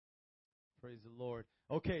Praise the Lord.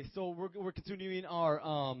 Okay, so we're continuing our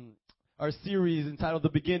series entitled The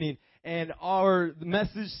Beginning, and our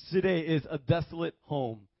message today is a desolate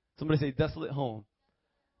home. Somebody say desolate home.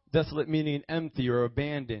 Desolate meaning empty or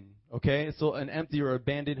abandoned. Okay, so an empty or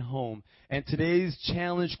abandoned home. And today's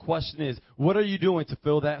challenge question is, what are you doing to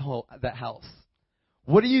fill that house?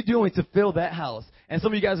 What are you doing to fill that house? And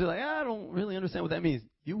some of you guys are like, I don't really understand what that means.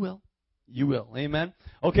 You will. You will. Amen.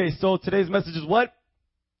 Okay, so today's message is what?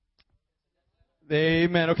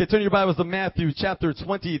 Amen. Okay, turn your Bibles to Matthew chapter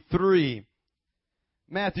 23.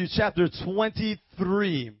 Matthew chapter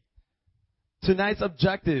 23. Tonight's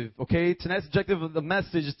objective of the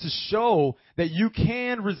message is to show that you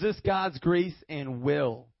can resist God's grace and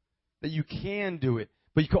will. That you can do it,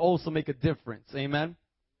 but you can also make a difference. Amen.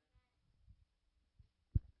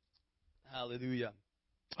 Hallelujah.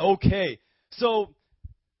 Okay, so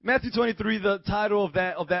Matthew 23, the title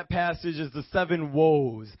of that passage is the 7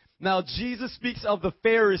 woes. Now, Jesus speaks of the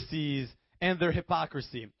Pharisees and their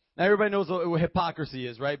hypocrisy. Now, everybody knows what hypocrisy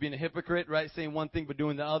is, right? Being a hypocrite, right? Saying one thing but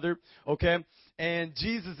doing the other, okay? And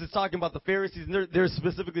Jesus is talking about the Pharisees, and they're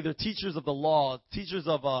specifically, they're teachers of the law, teachers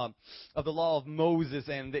of the law of Moses,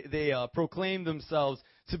 and they proclaim themselves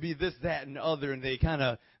to be this, that, and other, and they kind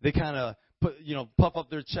of puff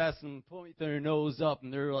up their chest and point their nose up,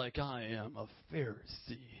 and they're like, I am a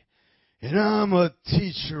Pharisee, and I'm a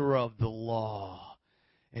teacher of the law.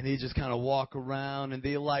 And they just kind of walk around, and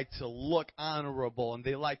they like to look honorable, and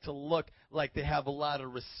they like to look like they have a lot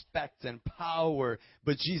of respect and power.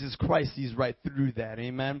 But Jesus Christ sees right through that,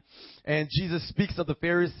 amen? And Jesus speaks of the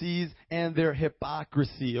Pharisees and their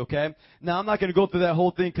hypocrisy, okay? Now, I'm not going to go through that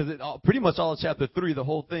whole thing, because pretty much all of chapter 3, the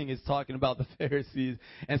whole thing is talking about the Pharisees.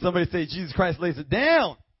 And somebody say, Jesus Christ lays it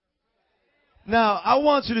down. Now, I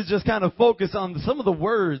want you to just kind of focus on some of the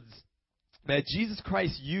words that Jesus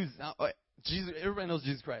Christ used. Everybody knows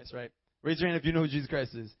Jesus Christ, right? Raise your hand if you know who Jesus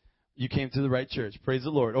Christ is. You came to the right church. Praise the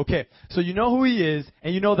Lord. Okay, so you know who He is,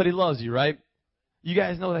 and you know that He loves you, right? You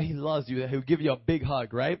guys know that He loves you, that He'll give you a big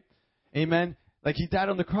hug, right? Amen? Like He died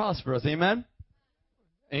on the cross for us. Amen?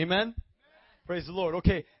 Amen? Praise the Lord.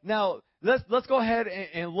 Okay, now let's go ahead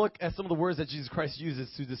and look at some of the words that Jesus Christ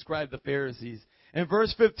uses to describe the Pharisees. In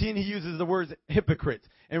verse 15, He uses the words hypocrite.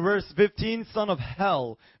 In verse 15, son of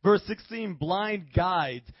hell. Verse 16, blind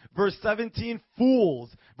guides. Verse 17, fools.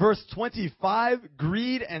 Verse 25,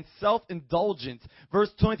 greed and self-indulgence. Verse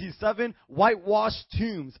 27, whitewashed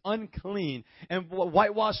tombs, unclean. And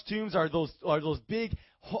whitewashed tombs are those big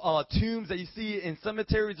tombs that you see in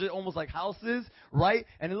cemeteries. They're almost like houses, right?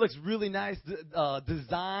 And it looks really nice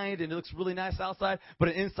designed, and it looks really nice outside. But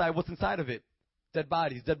inside, what's inside of it? Dead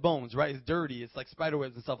bodies, dead bones, right? It's dirty. It's like spider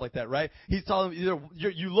webs and stuff like that, right? He's telling them,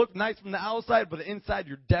 you look nice from the outside, but inside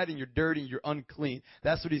you're dead and you're dirty and you're unclean.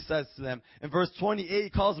 That's what He says to them. In verse 28, He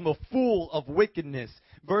calls them a fool of wickedness.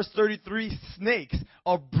 Verse 33, snakes,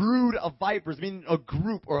 a brood of vipers, meaning a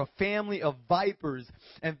group or a family of vipers.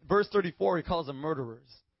 And verse 34, He calls them murderers.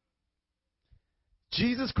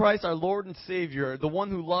 Jesus Christ, our Lord and Savior, the one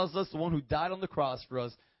who loves us, the one who died on the cross for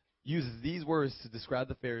us, uses these words to describe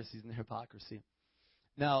the Pharisees and their hypocrisy.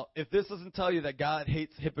 Now, if this doesn't tell you that God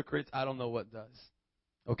hates hypocrites, I don't know what does.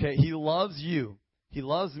 Okay? He loves you. He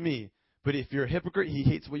loves me. But if you're a hypocrite, He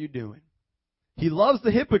hates what you're doing. He loves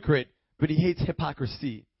the hypocrite, but He hates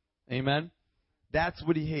hypocrisy. Amen? That's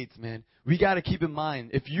what He hates, man. We got to keep in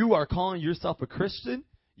mind, if you are calling yourself a Christian,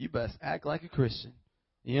 you best act like a Christian.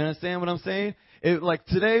 You understand what I'm saying? Like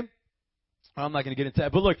today, I'm not going to get into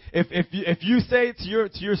that. But look, if you say to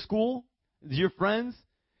your school, to your friends,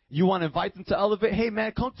 you want to invite them to Elevate. Hey,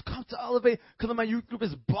 man, come to Elevate because my youth group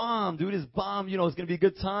is bomb, dude. It's bomb. You know, it's going to be a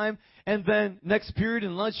good time. And then next period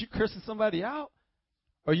in lunch, you cursing somebody out.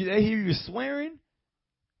 Or they hear you swearing,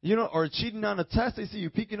 or cheating on a test. They see you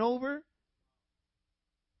peeking over.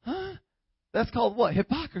 Huh? That's called what?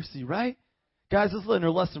 Hypocrisy, right? Guys, let's learn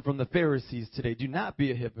a lesson from the Pharisees today. Do not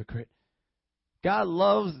be a hypocrite. God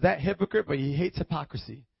loves that hypocrite, but He hates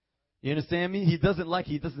hypocrisy. You understand me? He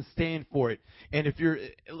doesn't stand for it. And if you're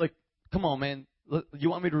like, come on, man, you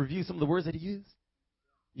want me to review some of the words that He used?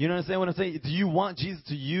 You understand what I'm saying? Do you want Jesus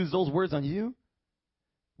to use those words on you?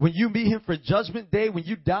 When you meet Him for Judgment Day, when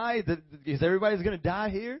you die, because everybody's going to die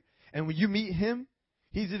here, and when you meet Him,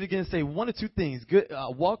 He's either going to say one of two things: good,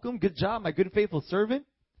 welcome, good job, my good and faithful servant,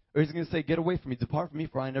 or He's going to say, get away from me, depart from me,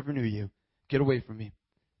 for I never knew you. Get away from me.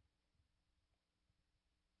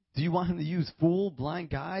 Do you want Him to use fool, blind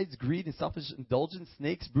guides, greed and selfish indulgence,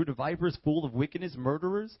 snakes, brood of vipers, full of wickedness,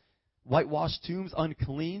 murderers, whitewashed tombs,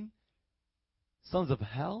 unclean, sons of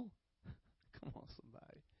hell? Come on,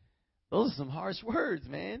 somebody. Those are some harsh words,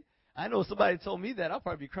 man. I know somebody told me that, I'll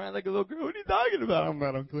probably be crying like a little girl. What are you talking about? I'm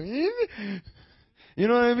not unclean. You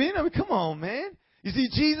know what I mean? Come on, man. You see,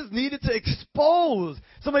 Jesus needed to expose.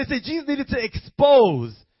 Somebody say Jesus needed to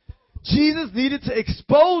expose. Jesus needed to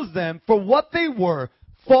expose them for what they were.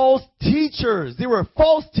 False teachers. They were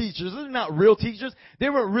false teachers. They're not real teachers. They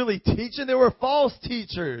weren't really teaching. They were false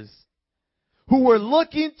teachers who were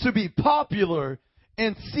looking to be popular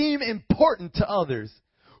and seem important to others,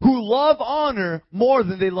 who love honor more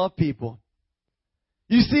than they love people.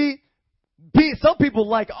 You see, some people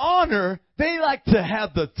like honor. They like to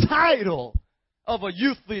have the title of a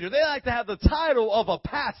youth leader. They like to have the title of a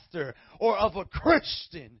pastor or of a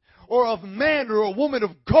Christian or of man or a woman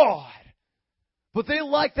of God. But they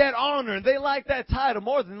like that honor and they like that title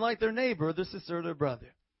more than like their neighbor or their sister or their brother.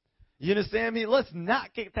 You understand me? Let's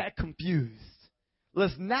not get that confused.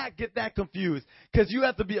 Let's not get that confused, because you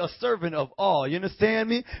have to be a servant of all. You understand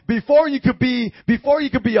me? Before you could be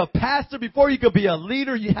a pastor, before you could be a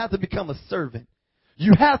leader, you have to become a servant.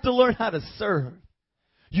 You have to learn how to serve.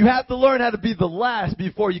 You have to learn how to be the last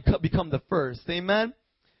before you become the first. Amen?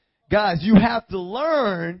 Guys, you have to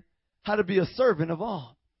learn how to be a servant of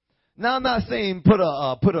all. Now, I'm not saying put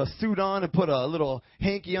a suit on and put a little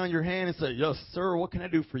hanky on your hand and say, "Yes, sir, what can I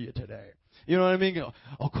do for you today?" You know what I mean?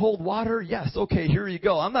 A cold water? Yes, okay, here you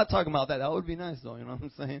go. I'm not talking about that. That would be nice, though. You know what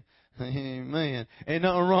I'm saying? Amen. Ain't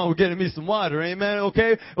nothing wrong with getting me some water. Amen.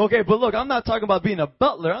 Okay? Okay, but look, I'm not talking about being a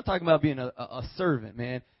butler. I'm talking about being a servant,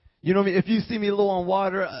 man. You know what I mean? If you see me low on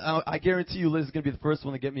water, I guarantee you Liz is going to be the first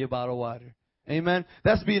one to get me a bottle of water. Amen.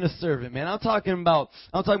 That's being a servant, man. I'm talking about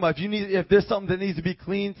if there's something that needs to be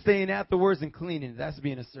cleaned, staying afterwards and cleaning it. That's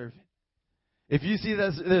being a servant. If you see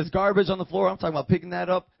there's garbage on the floor, I'm talking about picking that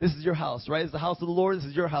up. This is your house, right? It's the house of the Lord. This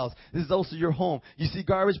is your house. This is also your home. You see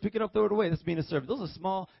garbage, pick it up, throw it away. That's being a servant. Those are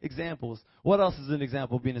small examples. What else is an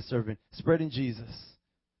example of being a servant? Spreading Jesus.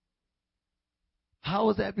 How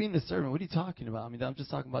is that being a servant? What are you talking about? I mean, I'm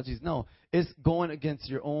just talking about Jesus. No, it's going against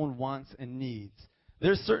your own wants and needs.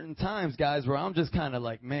 There's certain times, guys, where I'm just kind of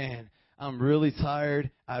like, man, I'm really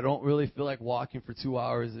tired. I don't really feel like walking for 2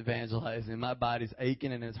 hours evangelizing. My body's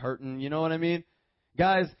aching and it's hurting. You know what I mean?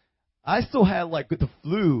 Guys, I still had like the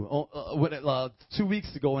flu 2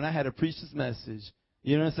 weeks ago when I had to preach this message.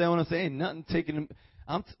 You know what I'm saying? When I'm saying nothing taking,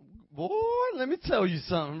 boy, let me tell you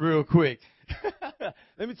something real quick.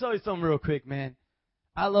 Let me tell you something real quick, man.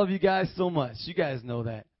 I love you guys so much. You guys know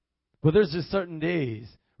that. But there's just certain days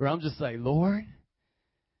where I'm just like, Lord,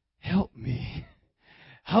 help me.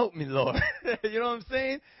 Help me, Lord. You know what I'm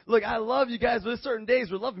saying? Look, I love you guys, but there's certain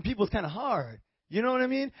days where loving people is kind of hard. You know what I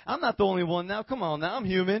mean? I'm not the only one now. Come on now. I'm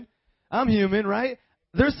human. I'm human, right?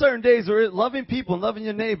 There's certain days where loving people and loving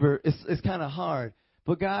your neighbor is kind of hard.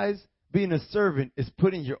 But guys, being a servant is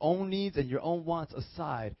putting your own needs and your own wants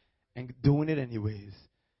aside and doing it anyways.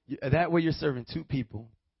 That way you're serving two people.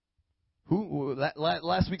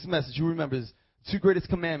 Last week's message, who remembers? Two greatest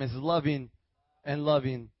commandments, loving and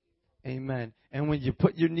loving. Amen. And when you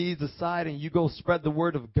put your needs aside and you go spread the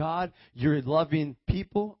word of God, you're loving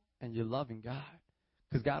people and you're loving God.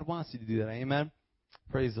 Because God wants you to do that. Amen.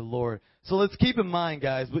 Praise the Lord. So let's keep in mind,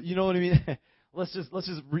 guys, but you know what I mean? let's just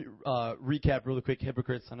recap really quick.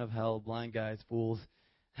 Hypocrites, son of hell, blind guys, fools.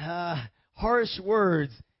 Harsh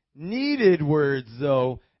words, needed words,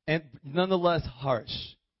 though, and nonetheless harsh.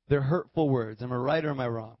 They're hurtful words. Am I right or am I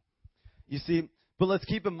wrong? You see, but let's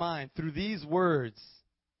keep in mind, through these words,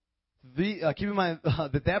 keep in mind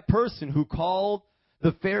that person who called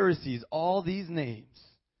the Pharisees all these names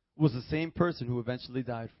was the same person who eventually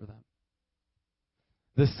died for them.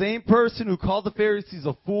 The same person who called the Pharisees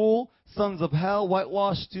a fool, sons of hell,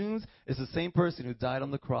 whitewashed tombs, is the same person who died on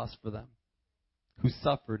the cross for them, who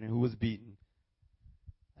suffered and who was beaten.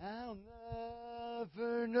 I'll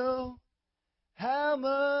never know how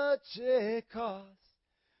much it costs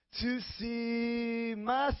to see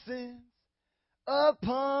my sins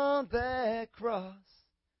upon that cross.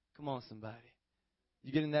 Come on, somebody.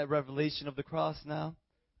 You getting that revelation of the cross now?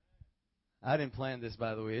 I didn't plan this,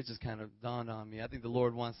 by the way. It just kind of dawned on me. I think the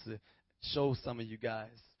Lord wants to show some of you guys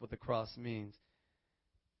what the cross means.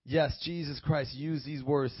 Yes, Jesus Christ used these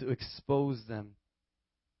words to expose them,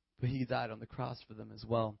 but He died on the cross for them as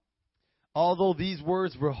well. Although these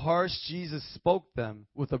words were harsh, Jesus spoke them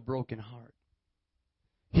with a broken heart.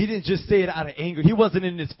 He didn't just say it out of anger. He wasn't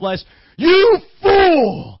in His flesh. You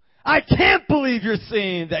fool! I can't believe you're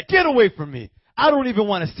saying that. Get away from me. I don't even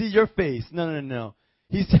want to see your face. No.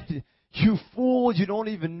 He said, you fool, you don't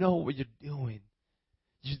even know what you're doing.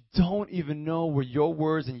 You don't even know where your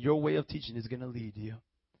words and your way of teaching is going to lead you.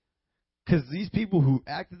 Because these people who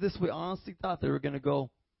acted this way honestly thought they were going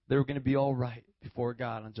to be all right before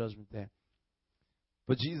God on Judgment Day.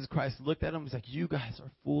 But Jesus Christ looked at him and was like, you guys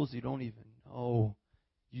are fools. You don't even know.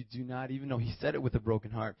 You do not even know. He said it with a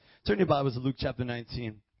broken heart. Turn your Bibles to Luke chapter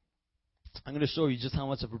 19. I'm going to show you just how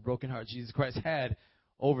much of a broken heart Jesus Christ had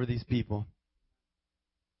over these people.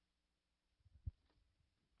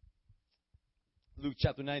 Luke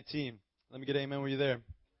chapter 19. Let me get an amen. Were you there?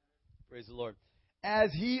 Praise the Lord.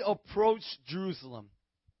 As he approached Jerusalem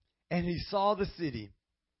and he saw the city,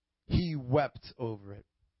 he wept over it.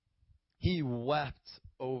 He wept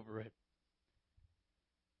over it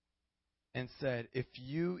and said, if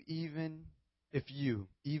you, even you,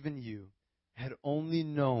 had only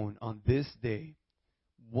known on this day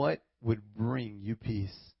what would bring you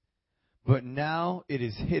peace, but now it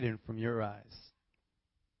is hidden from your eyes.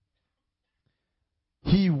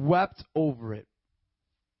 He wept over it.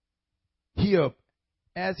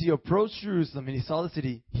 As he approached Jerusalem and he saw the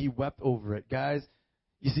city, he wept over it. Guys,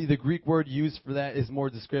 you see, the Greek word used for that is more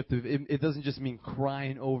descriptive. It doesn't just mean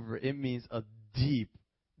crying over. It means a deep,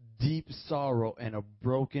 deep sorrow and a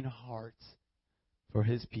broken heart for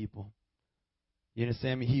his people. You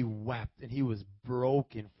understand me? He wept and he was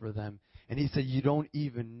broken for them. And he said, you don't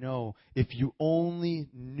even know. If you only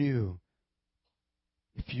knew.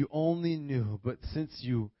 If you only knew. But since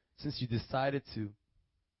you decided to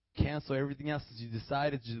cancel everything else, since you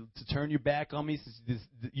decided to turn your back on me, since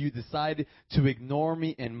you decided to ignore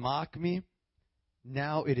me and mock me,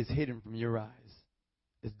 now it is hidden from your eyes.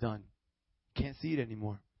 It's done. Can't see it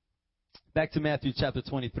anymore. Back to Matthew chapter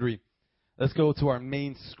 23. Let's go to our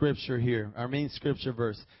main scripture here, our main scripture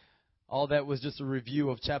verse. All that was just a review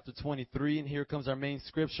of chapter 23, and here comes our main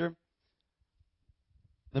scripture.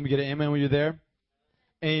 Let me get an amen when you're there.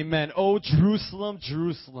 Amen. Oh, Jerusalem,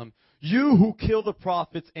 Jerusalem, you who kill the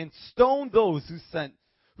prophets and stone those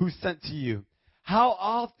who sent to you. How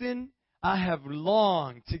often I have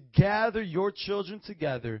longed to gather your children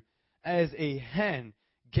together as a hen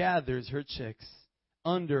gathers her chicks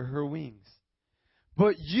under her wings.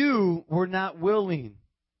 But you were not willing.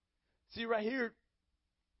 See right here,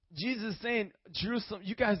 Jesus is saying, Jerusalem,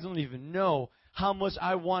 you guys don't even know how much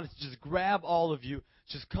I wanted to just grab all of you.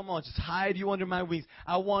 Just come on, just hide you under my wings.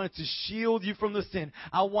 I wanted to shield you from the sin.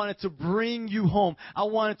 I wanted to bring you home. I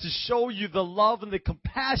wanted to show you the love and the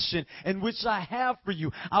compassion in which I have for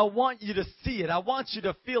you. I want you to see it. I want you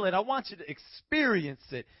to feel it. I want you to experience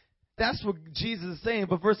it. That's what Jesus is saying.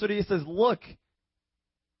 But verse 38 says, look,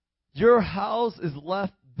 your house is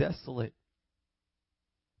left desolate.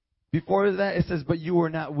 Before that, it says, but you were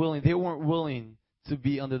not willing. They weren't willing to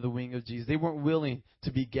be under the wing of Jesus. They weren't willing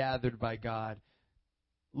to be gathered by God.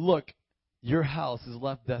 Look, your house is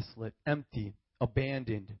left desolate, empty,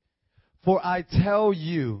 abandoned. For I tell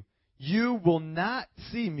you, you will not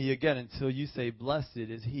see me again until you say, blessed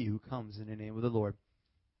is he who comes in the name of the Lord.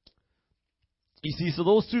 You see, so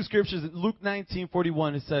those two scriptures, Luke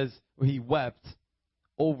 19:41, it says, he wept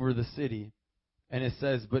over the city. And it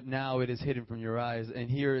says, but now it is hidden from your eyes. And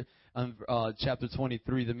here, chapter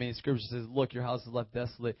 23, the main scripture says, look, your house is left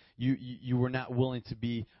desolate. You were not willing to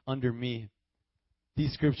be under me.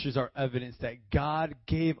 These scriptures are evidence that God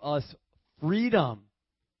gave us freedom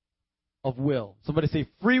of will. Somebody say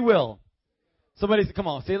free will. Somebody say, come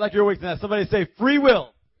on, say it like you're awake tonight. Somebody say free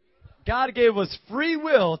will. God gave us free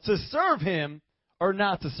will to serve him or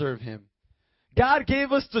not to serve him. God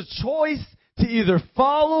gave us the choice to either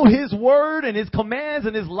follow his word and his commands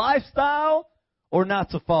and his lifestyle or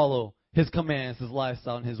not to follow his commands, his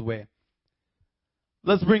lifestyle, and his way.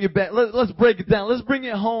 Let's bring it back. Let's break it down. Let's bring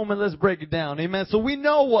it home and let's break it down. Amen. So we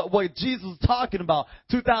know what Jesus was talking about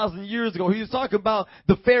 2,000 years ago. He was talking about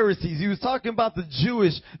the Pharisees. He was talking about the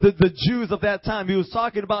Jews of that time. He was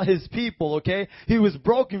talking about his people, okay? He was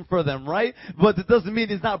broken for them, right? But it doesn't mean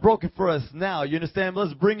he's not broken for us now. You understand?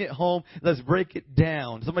 Let's bring it home. Let's break it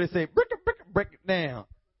down. Somebody say, break it down.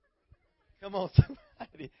 Come on,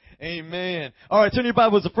 somebody. Amen. All right, turn your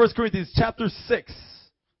Bibles to 1 Corinthians chapter 6.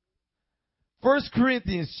 1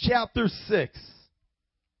 Corinthians chapter 6.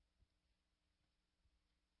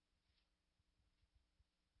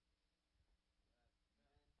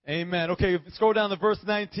 Amen. Okay, scroll down to verse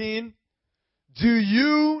 19. Do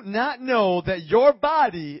you not know that your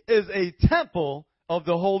body is a temple of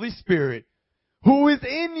the Holy Spirit, who is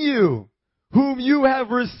in you, whom you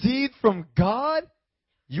have received from God?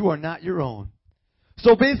 You are not your own.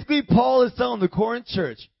 So basically, Paul is telling the Corinth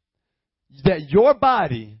church that your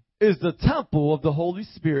body is the temple of the Holy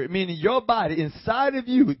Spirit, meaning your body, inside of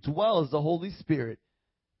you dwells the Holy Spirit.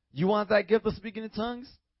 You want that gift of speaking in tongues?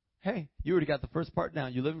 Hey, you already got the first part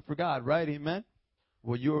down. You're living for God, right? Amen?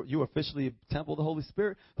 Well, you're officially a temple of the Holy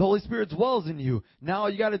Spirit. The Holy Spirit dwells in you. Now all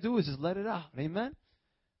you got to do is just let it out. Amen?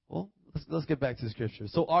 Well, let's get back to the scripture.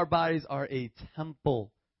 So our bodies are a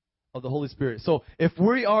temple of the Holy Spirit. So if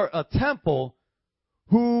we are a temple,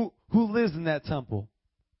 who lives in that temple?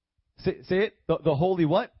 Say it. The holy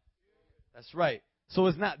what? That's right. So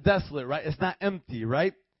it's not desolate, right? It's not empty,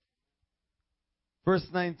 right? Verse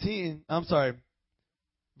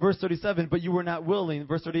 37, but you were not willing.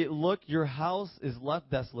 Verse 38, look, your house is left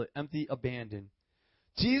desolate, empty, abandoned.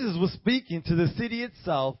 Jesus was speaking to the city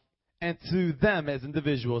itself and to them as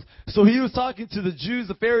individuals. So he was talking to the Jews,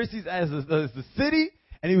 the Pharisees as the city,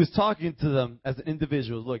 and he was talking to them as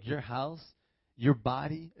individuals. Look, your house, your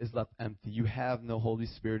body is left empty. You have no Holy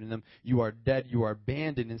Spirit in them. You are dead. You are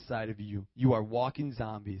abandoned inside of you. You are walking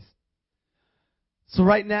zombies. So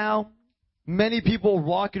right now, many people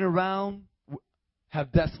walking around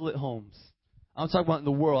have desolate homes. I'm talking about in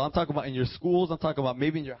the world. I'm talking about in your schools. I'm talking about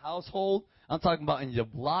maybe in your household. I'm talking about in your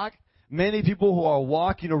block. Many people who are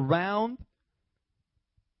walking around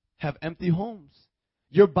have empty homes.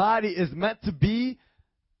 Your body is meant to be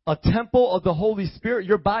a temple of the Holy Spirit.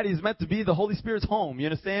 Your body is meant to be the Holy Spirit's home. You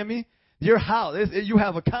understand me? Your house, you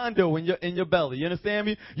have a condo in your belly. You understand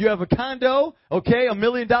me? You have a condo, okay, $1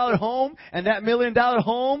 million home, and that $1 million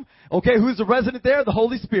home, okay, who's the resident there? The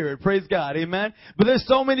Holy Spirit. Praise God, amen. But there's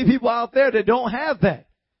so many people out there that don't have that.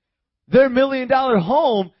 Their $1 million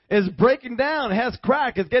home is breaking down. It has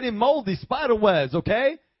crack. It's getting moldy, spider webs,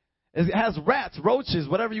 okay? It has rats, roaches,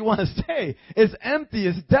 whatever you want to say. It's empty.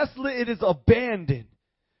 It's desolate. It is abandoned.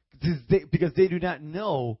 Because they do not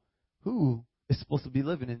know who is supposed to be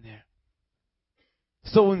living in there.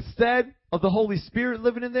 So instead of the Holy Spirit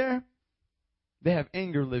living in there, they have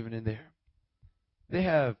anger living in there. They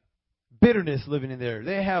have bitterness living in there.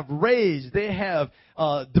 They have rage. They have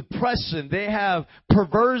depression. They have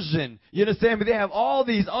perversion. You understand me? They have all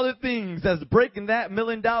these other things that's breaking that $1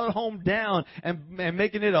 million home down and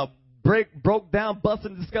making it a broke down,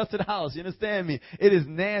 busted, disgusted house. You understand me? It is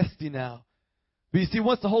nasty now. But you see,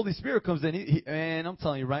 once the Holy Spirit comes in, and I'm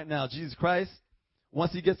telling you right now, Jesus Christ,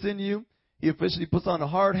 once He gets into you, He officially puts on a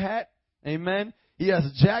hard hat. Amen. He has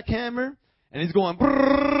a jackhammer, and He's going,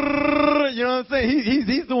 brrr, you know what I'm saying?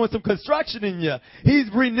 He's doing some construction in you. He's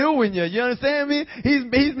renewing you. You understand me?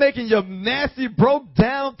 He's making your nasty, broke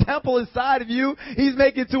down temple inside of you. He's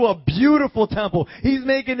making it to a beautiful temple. He's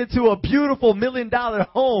making it to a beautiful $1 million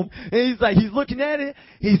home. And he's looking at it.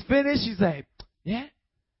 He's finished. He's like,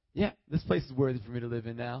 yeah, this place is worthy for me to live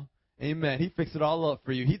in now. Amen. He fixed it all up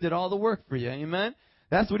for you. He did all the work for you. Amen.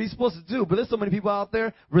 That's what He's supposed to do. But there's so many people out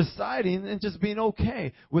there residing and just being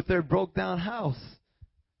okay with their broke down house.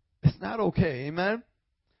 It's not okay. Amen.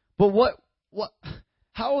 But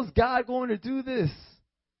how is God going to do this?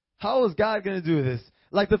 How is God going to do this?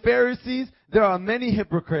 Like the Pharisees, there are many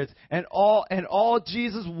hypocrites, and all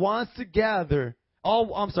Jesus wants to gather,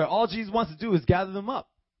 all Jesus wants to do is gather them up.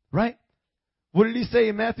 Right? What did He say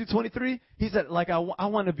in Matthew 23? He said, like, I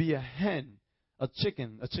want to be a hen, a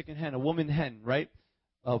chicken hen, a woman hen, right?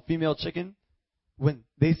 A female chicken. When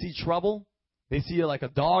they see trouble, they see like a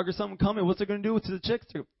dog or something coming, what's it going to do to the chicks?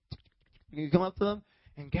 You come up to them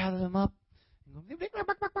and gather them up.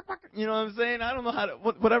 You know what I'm saying? I don't know how to,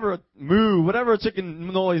 whatever a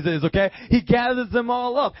chicken noise is, okay? He gathers them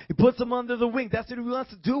all up. He puts them under the wing. That's what He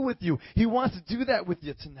wants to do with you. He wants to do that with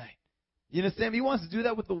you tonight. You understand? He wants to do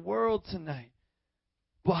that with the world tonight.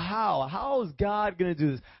 But how? How is God going to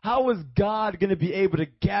do this? How is God going to be able to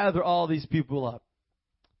gather all these people up?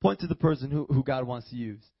 Point to the person who God wants to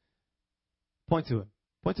use. Point to him.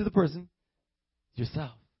 Point to the person,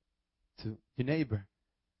 yourself, to your neighbor,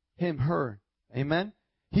 him, her. Amen?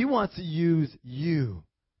 He wants to use you.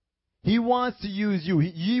 He wants to use you.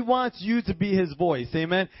 He wants you to be His voice.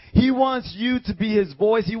 Amen? He wants you to be His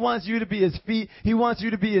voice. He wants you to be His feet. He wants you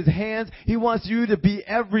to be His hands. He wants you to be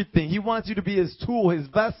everything. He wants you to be His tool, His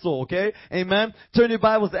vessel. Okay? Amen? Turn your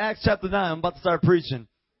Bibles to Acts chapter 9. I'm about to start preaching.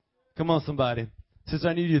 Come on, somebody. Sister,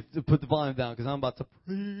 I need you to put the volume down because I'm about to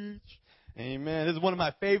preach. Amen. This is one of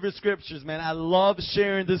my favorite scriptures, man. I love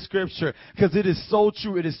sharing this scripture because it is so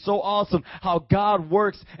true. It is so awesome how God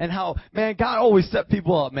works and how, man, God always set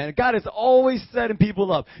people up, man. God is always setting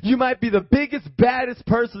people up. You might be the biggest, baddest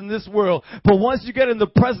person in this world, but once you get in the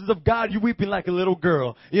presence of God, you're weeping like a little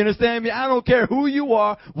girl. You understand me? I don't care who you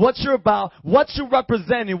are, what you're about, what you're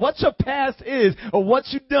representing, what your past is, or what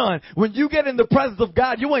you've done. When you get in the presence of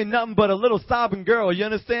God, you ain't nothing but a little sobbing girl. You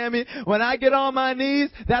understand me? When I get on my knees,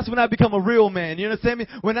 that's when I become a real man. You understand me?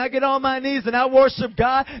 When I get on my knees and I worship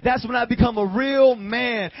God, that's when I become a real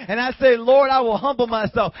man. And I say, Lord, I will humble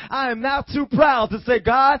myself. I am not too proud to say,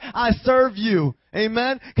 God, I serve you.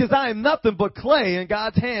 Amen? Because I am nothing but clay in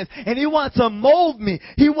God's hands. And He wants to mold me.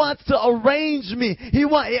 He wants to arrange me.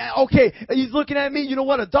 Okay, He's looking at me. You know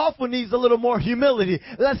what? Adolfo needs a little more humility.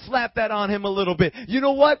 Let's slap that on him a little bit. You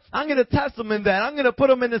know what? I'm going to test him in that. I'm going to put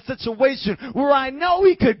him in a situation where I know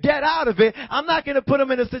he could get out of it. I'm not going to put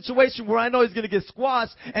him in a situation where I know he's going to get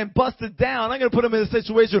squashed and busted down. I'm going to put him in a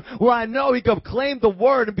situation where I know he could claim the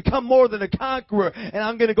word and become more than a conqueror. And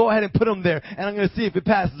I'm going to go ahead and put him there. And I'm going to see if it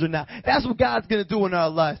passes or not. That's what God's going to do in our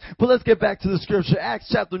lives. But let's get back to the scripture. Acts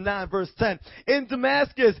chapter 9 verse 10. In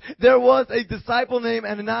Damascus there was a disciple named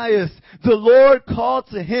Ananias. The Lord called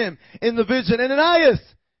to him in the vision. Ananias!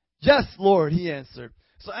 Yes, Lord, he answered.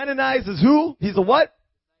 So Ananias is who? He's a what?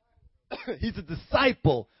 He's a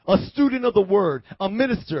disciple, a student of the word, a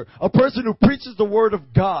minister, a person who preaches the word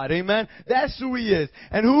of God. Amen. That's who he is.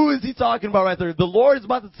 And who is he talking about right there? The Lord is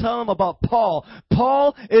about to tell him about Paul.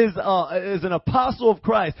 Paul is an apostle of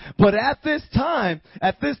Christ. But at this time,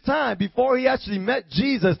 before he actually met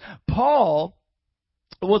Jesus, Paul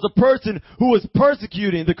was a person who was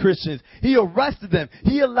persecuting the Christians. He arrested them.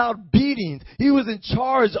 He allowed beatings. He was in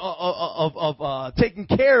charge of taking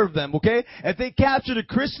care of them, okay? If they captured a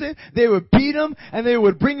Christian, they would beat him and they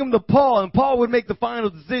would bring him to Paul, and Paul would make the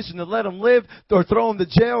final decision to let him live or throw him to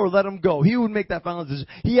jail or let him go. He would make that final decision.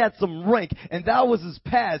 He had some rank, and that was his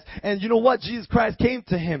past. And you know what? Jesus Christ came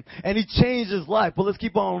to him and he changed his life. But let's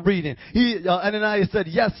keep on reading. Ananias said,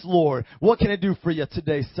 "Yes, Lord. What can I do for you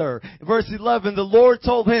today, sir?" Verse 11, the Lord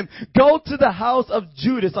told him, "Go to the house of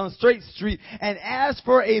Judas on Straight Street and ask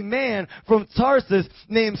for a man from Tarsus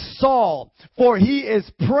named Saul, for he is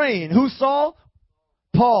praying." Who's Saul?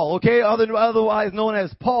 Paul, okay, otherwise known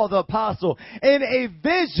as Paul the Apostle. In a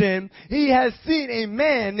vision, he has seen a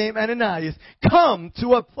man named Ananias come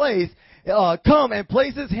and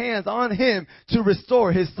place his hands on him to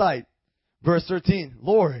restore his sight. Verse 13,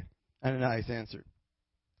 "Lord," Ananias answered,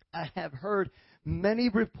 "I have heard many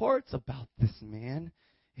reports about this man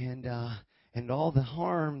and all the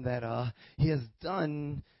harm that he has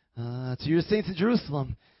done to your saints in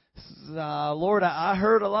Jerusalem. Lord, I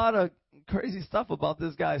heard a lot of crazy stuff about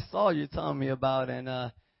this guy Saul you're telling me about,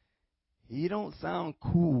 and he don't sound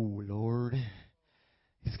cool, Lord.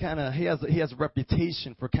 He has a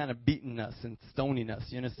reputation for kind of beating us and stoning us.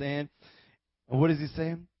 You understand? And what is he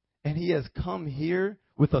saying? And he has come here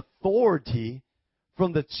with authority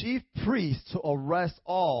from the chief priest to arrest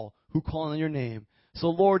all who call on your name." So,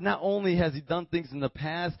 Lord, not only has he done things in the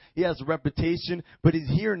past, he has a reputation, but he's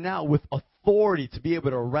here now with authority to be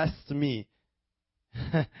able to arrest me.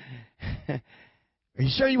 Are you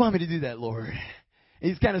sure you want me to do that, Lord? And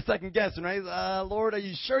he's kind of second guessing, right? Lord, are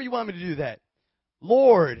you sure you want me to do that?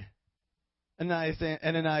 "Lord,"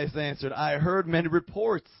 Ananias answered, "I heard many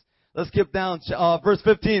reports." Let's skip down, verse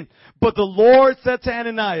 15. "But the Lord said to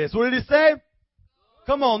Ananias," what did he say?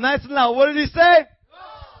 Come on, nice and loud. What did he say?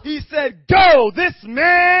 He said, "Go! This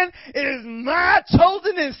man is my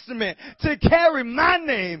chosen instrument to carry my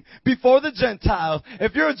name before the Gentiles."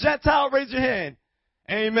 If you're a Gentile, raise your hand.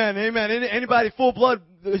 Amen, amen. Anybody full-blood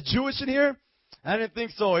Jewish in here? I didn't think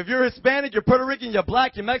so. If you're Hispanic, you're Puerto Rican, you're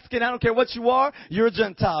black, you're Mexican, I don't care what you are, you're a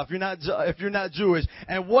Gentile if you're not Jewish.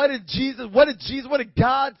 And what did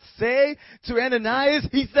God say to Ananias?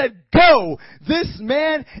 He said, "Go! This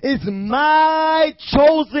man is my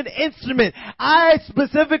chosen instrument. I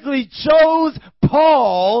specifically chose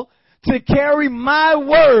Paul to carry my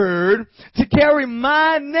word, to carry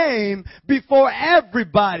my name before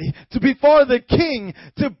everybody, before the king,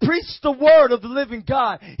 to preach the word of the living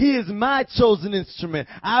God. He is my chosen instrument.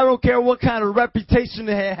 I don't care what kind of reputation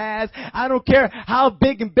he has. I don't care how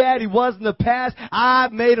big and bad he was in the past. I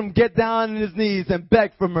made him get down on his knees and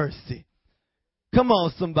beg for mercy." Come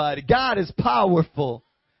on, somebody. God is powerful.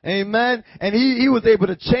 Amen. And he was able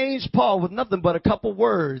to change Paul with nothing but a couple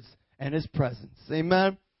words and his presence.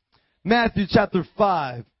 Amen. Matthew chapter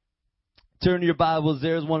 5. Turn to your Bibles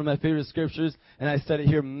there. It's one of my favorite scriptures, and I said it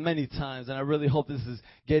here many times, and I really hope this is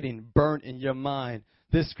getting burnt in your mind.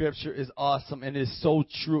 This scripture is awesome, and it is so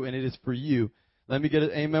true, and it is for you. Let me get an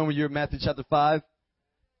amen when you're in Matthew chapter 5.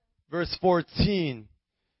 Verse 14.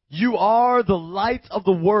 "You are the light of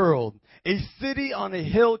the world. A city on a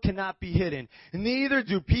hill cannot be hidden. Neither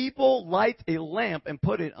do people light a lamp and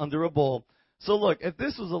put it under a bowl." So look, if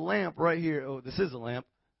this was a lamp right here, this is a lamp,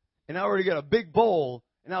 and I were to get a big bowl,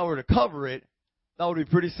 and I were to cover it, that would be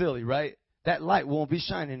pretty silly, right? That light won't be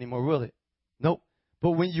shining anymore, will it? Nope.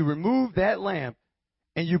 But when you remove that lamp,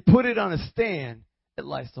 and you put it on a stand, it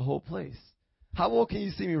lights the whole place. How well can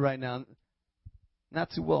you see me right now?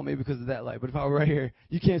 Not too well, maybe because of that light. But if I were right here,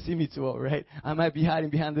 you can't see me too well, right? I might be hiding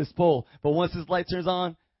behind this pole. But once this light turns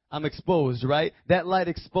on, I'm exposed, right? That light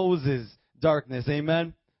exposes darkness.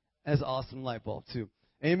 Amen. That's an awesome light bulb too.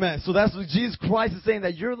 Amen. So that's what Jesus Christ is saying,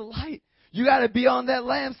 that you're the light. You got to be on that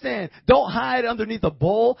lampstand. Don't hide underneath a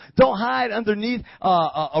bowl. Don't hide underneath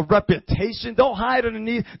a reputation. Don't hide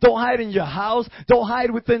in your house. Don't hide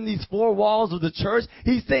within these four walls of the church.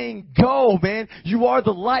 He's saying, go, man. You are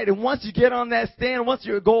the light. And once you get on that stand, once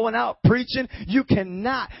you're going out preaching, you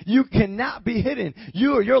cannot be hidden.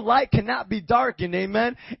 Your light cannot be darkened.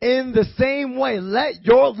 Amen. In the same way, let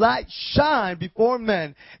your light shine before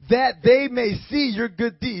men, that they may see your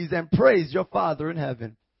good deeds and praise your Father in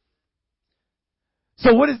heaven.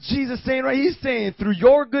 So what is Jesus saying, right? He's saying through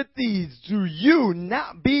your good deeds, through you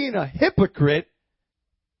not being a hypocrite,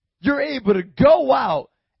 you're able to go out,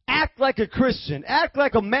 act like a Christian, act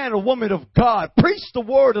like a man or woman of God, preach the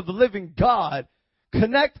word of the living God,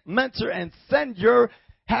 connect, mentor, and send your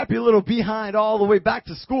happy little behind all the way back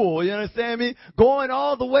to school. You understand me? Going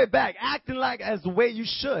all the way back, acting like as the way you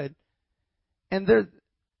should. And there,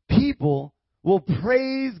 people will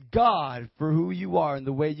praise God for who you are and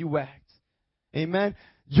the way you act. Amen.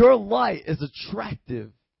 Your light is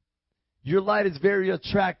attractive. Your light is very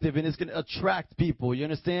attractive, and it's going to attract people. You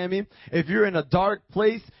understand me? If you're in a dark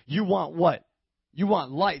place, you want what? You want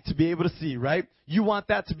light to be able to see, right? You want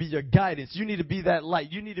that to be your guidance. You need to be that light.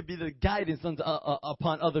 You need to be the guidance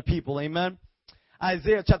upon other people. Amen.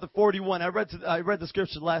 Isaiah chapter 41. I read the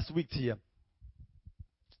scripture last week to you.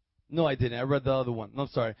 No, I didn't. I read the other one. No, I'm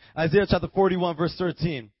sorry. Isaiah chapter 41, verse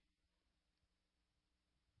 13.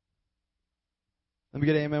 Let me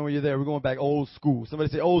get an amen when you're there. We're going back old school. Somebody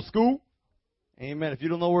say old school. Amen. If you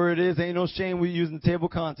don't know where it is, ain't no shame we're using the table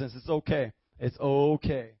of contents. It's okay. It's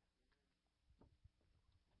okay.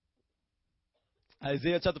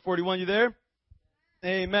 Isaiah chapter 41, you there?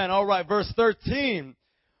 Amen. All right, verse 13.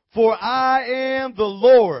 For I am the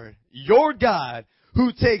Lord, your God,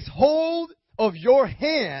 who takes hold of your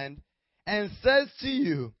hand and says to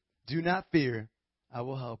you, do not fear, I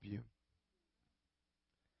will help you.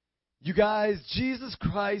 You guys, Jesus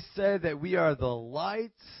Christ said that we are the light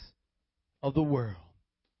of the world.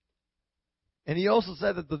 And he also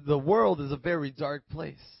said that the world is a very dark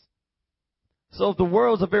place. So if the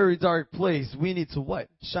world's a very dark place, we need to what?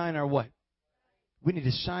 Shine our what? We need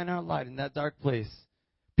to shine our light in that dark place.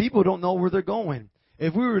 People don't know where they're going.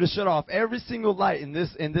 If we were to shut off every single light in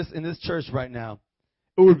this church right now,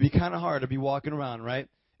 it would be kind of hard to be walking around, right?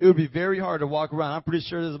 It would be very hard to walk around. I'm pretty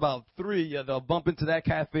sure there's about 3 that'll bump into that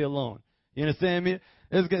cafe alone. You understand me?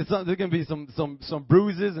 There's gonna be some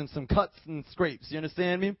bruises and some cuts and scrapes. You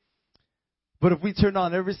understand me? But if we turn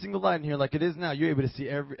on every single light in here like it is now, you're able to see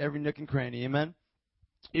every nook and cranny. Amen?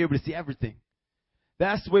 You're able to see everything.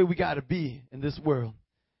 That's the way we got to be in this world.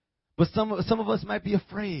 But some of us might be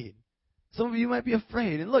afraid. Some of you might be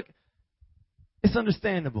afraid. And look, it's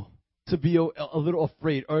understandable to be a little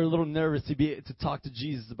afraid or a little nervous to talk to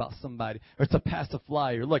Jesus about somebody or to pass a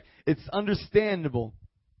flyer. Look, it's understandable,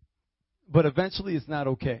 but eventually it's not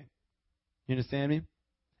okay. You understand me?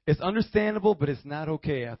 It's understandable, but it's not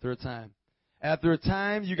okay after a time. After a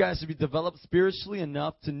time, you guys should be developed spiritually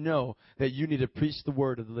enough to know that you need to preach the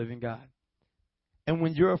word of the living God. And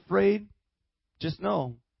when you're afraid, just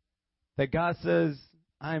know that God says,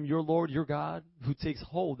 I am your Lord, your God, who takes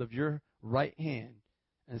hold of your right hand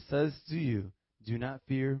and says to you, do not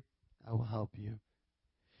fear, I will help you.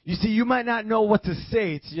 You see, you might not know what to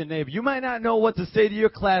say to your neighbor. You might not know what to say to your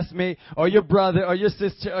classmate or your brother or your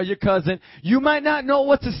sister or your cousin. You might not know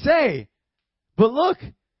what to say. But look,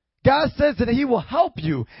 God says that he will help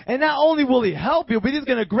you. And not only will he help you, but he's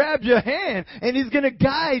going to grab your hand and he's going to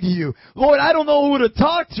guide you. Lord, I don't know who to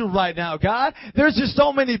talk to right now, God. There's just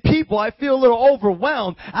so many people. I feel a little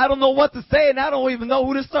overwhelmed. I don't know what to say and I don't even know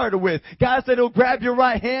who to start it with. God said he'll grab your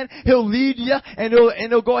right hand, he'll lead you, and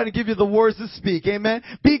he'll go ahead and give you the words to speak. Amen.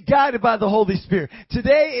 Be guided by the Holy Spirit.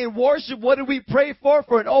 Today in worship, what do we pray for?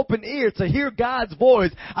 For an open ear to hear God's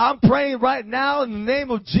voice. I'm praying right now in the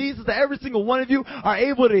name of Jesus that every single one of you are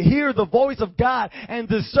able to hear the voice of God and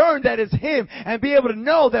discern that it's him and be able to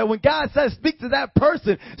know that when God says speak to that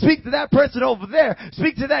person over there,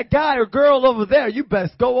 speak to that guy or girl over there, you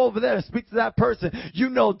best go over there and speak to that person. You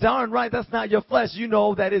know darn right that's not your flesh. You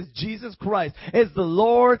know that it's Jesus Christ. It's the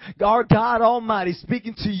Lord, our God Almighty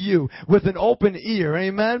speaking to you with an open ear.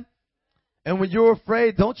 Amen. And when you're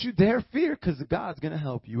afraid, don't you dare fear because God's going to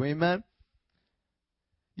help you. Amen.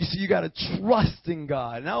 You see, you got to trust in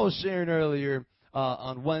God. And I was sharing earlier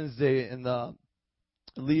on Wednesday in the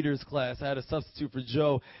leaders class, I had a substitute for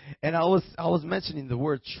Joe, and I was mentioning the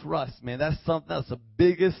word trust. Man, that's the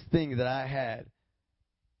biggest thing that I had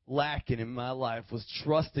lacking in my life was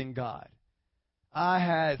trusting God. I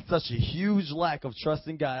had such a huge lack of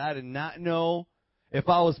trusting God. I did not know If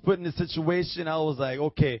I was put in a situation, I was like,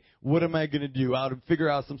 okay, what am I going to do? I would figure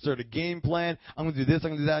out some sort of game plan. I'm going to do this,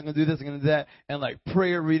 I'm going to do that, I'm going to do this, I'm going to do that. And like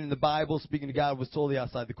prayer, reading the Bible, speaking to God was totally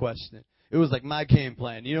outside the question. It was like my game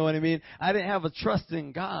plan. You know what I mean? I didn't have a trust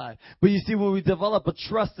in God. But you see, when we develop a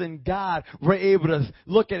trust in God, we're able to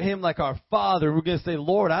look at Him like our Father. We're going to say,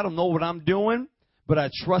 Lord, I don't know what I'm doing, but I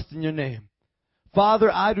trust in your name.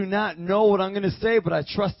 Father, I do not know what I'm going to say, but I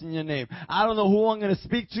trust in your name. I don't know who I'm going to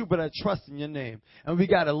speak to, but I trust in your name. And we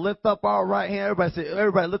got to lift up our right hand.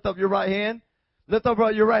 Everybody lift up your right hand. Lift up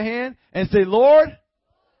your right hand and say, Lord,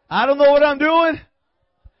 I don't know what I'm doing,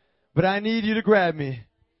 but I need you to grab me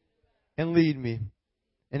and lead me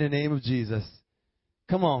in the name of Jesus.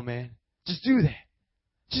 Come on, man. Just do that.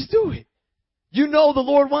 Just do it. You know the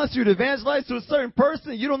Lord wants you to evangelize to a certain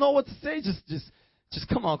person. You don't know what to say. Just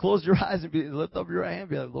come on, close your eyes and lift up your right hand and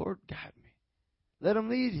be like, Lord, guide me. Let Him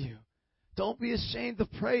lead you. Don't be ashamed of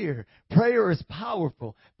prayer. Prayer is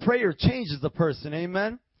powerful. Prayer changes a person.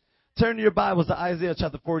 Amen? Turn to your Bibles to Isaiah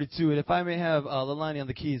chapter 42. And if I may have Lelani on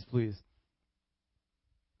the keys, please.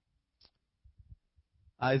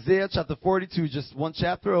 Isaiah chapter 42, just one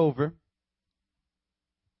chapter over.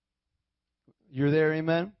 You're there,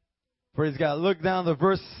 amen? Praise God. Look down to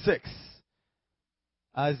verse 6.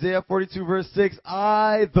 Isaiah 42 verse 6,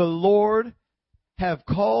 I, the Lord, have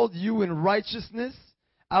called you in righteousness.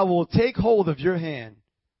 I will take hold of your hand.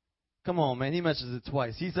 Come on, man. He mentions it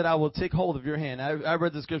twice. He said, I will take hold of your hand. I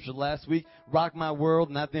read the scripture last week, rock my world,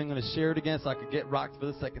 and I think I'm going to share it again so I could get rocked for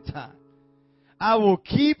the second time. I will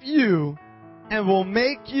keep you and will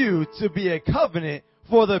make you to be a covenant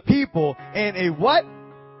for the people and a what?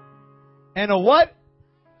 And a what?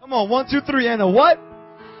 Come on, 1, 2, 3. And a what?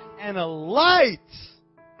 And a light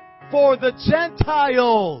for the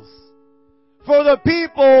Gentiles, for the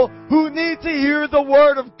people who need to hear the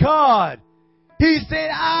word of God. He said,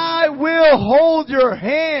 I will hold your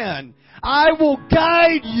hand. I will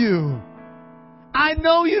guide you. I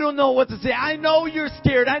know you don't know what to say. I know you're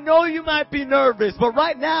scared. I know you might be nervous. But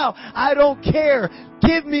right now, I don't care.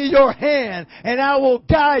 Give me your hand and I will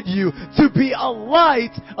guide you to be a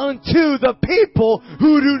light unto the people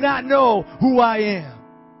who do not know who I am.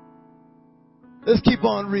 Let's keep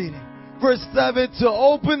on reading. Verse 7, to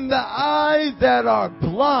open the eyes that are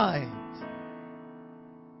blind.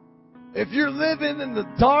 If you're living in the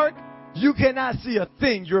dark, you cannot see a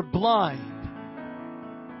thing. You're blind.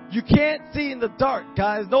 You can't see in the dark,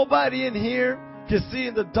 guys. Nobody in here can see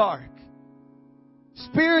in the dark.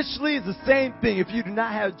 Spiritually, it's the same thing. If you do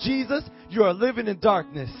not have Jesus, you are living in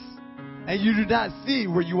darkness. And you do not see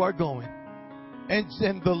where you are going.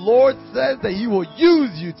 And the Lord says that He will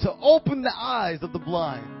use you to open the eyes of the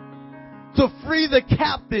blind, to free the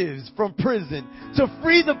captives from prison, to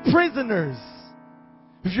free the prisoners.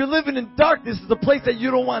 If you're living in darkness, it's a place that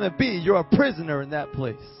you don't want to be. You're a prisoner in that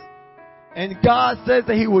place. And God says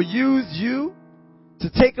that He will use you to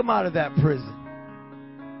take them out of that prison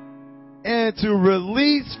and to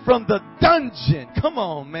release from the dungeon. Come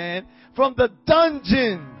on, man. From the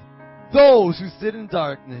dungeon, those who sit in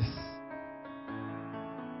darkness.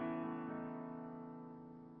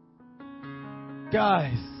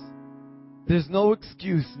 Guys, there's no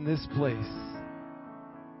excuse in this place.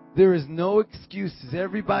 There is no excuses.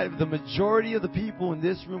 Everybody, the majority of the people in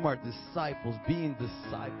this room are disciples, being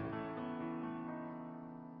discipled.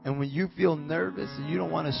 And when you feel nervous and you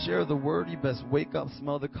don't want to share the word, you best wake up,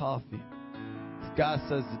 smell the coffee. God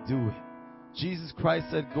says to do it. Jesus Christ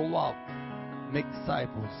said, go out, make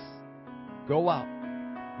disciples. Go out.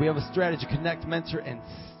 We have a strategy, connect, mentor, and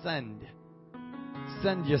send.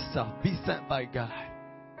 Send yourself. Be sent by God.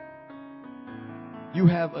 You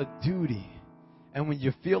have a duty. And when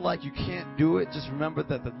you feel like you can't do it, just remember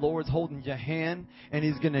that the Lord's holding your hand and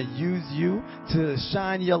He's going to use you to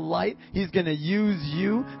shine your light. He's going to use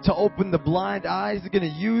you to open the blind eyes. He's going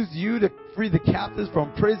to use you to free the captives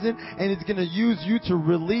from prison. And He's going to use you to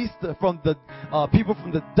release people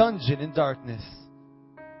from the dungeon in darkness.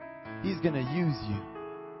 He's going to use you.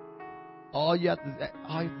 All you have to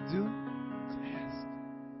do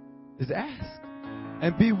is ask.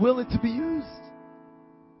 And be willing to be used.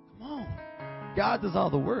 Come on. God does all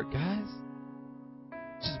the work, guys.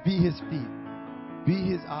 Just be His feet. Be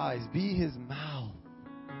His eyes. Be His mouth.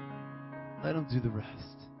 Let Him do the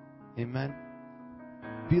rest. Amen.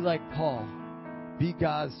 Be like Paul. Be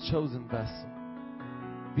God's chosen vessel.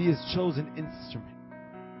 Be His chosen instrument.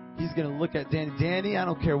 He's going to look at Danny. Danny, I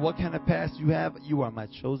don't care what kind of past you have. You are my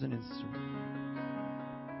chosen instrument.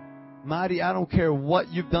 Marty, I don't care what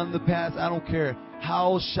you've done in the past. I don't care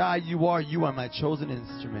how shy you are. You are my chosen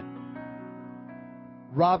instrument.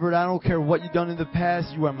 Robert, I don't care what you've done in the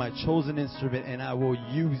past. You are my chosen instrument, and I will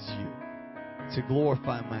use you to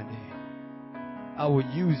glorify my name. I will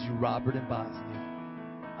use you, Robert in Bosnia.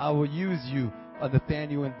 I will use you,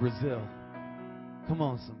 Nathaniel in Brazil. Come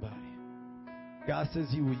on, somebody. God says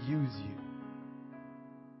He will use you.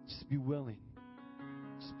 Just be willing.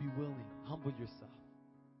 Just be willing. Humble yourself.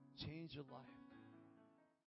 Change your life.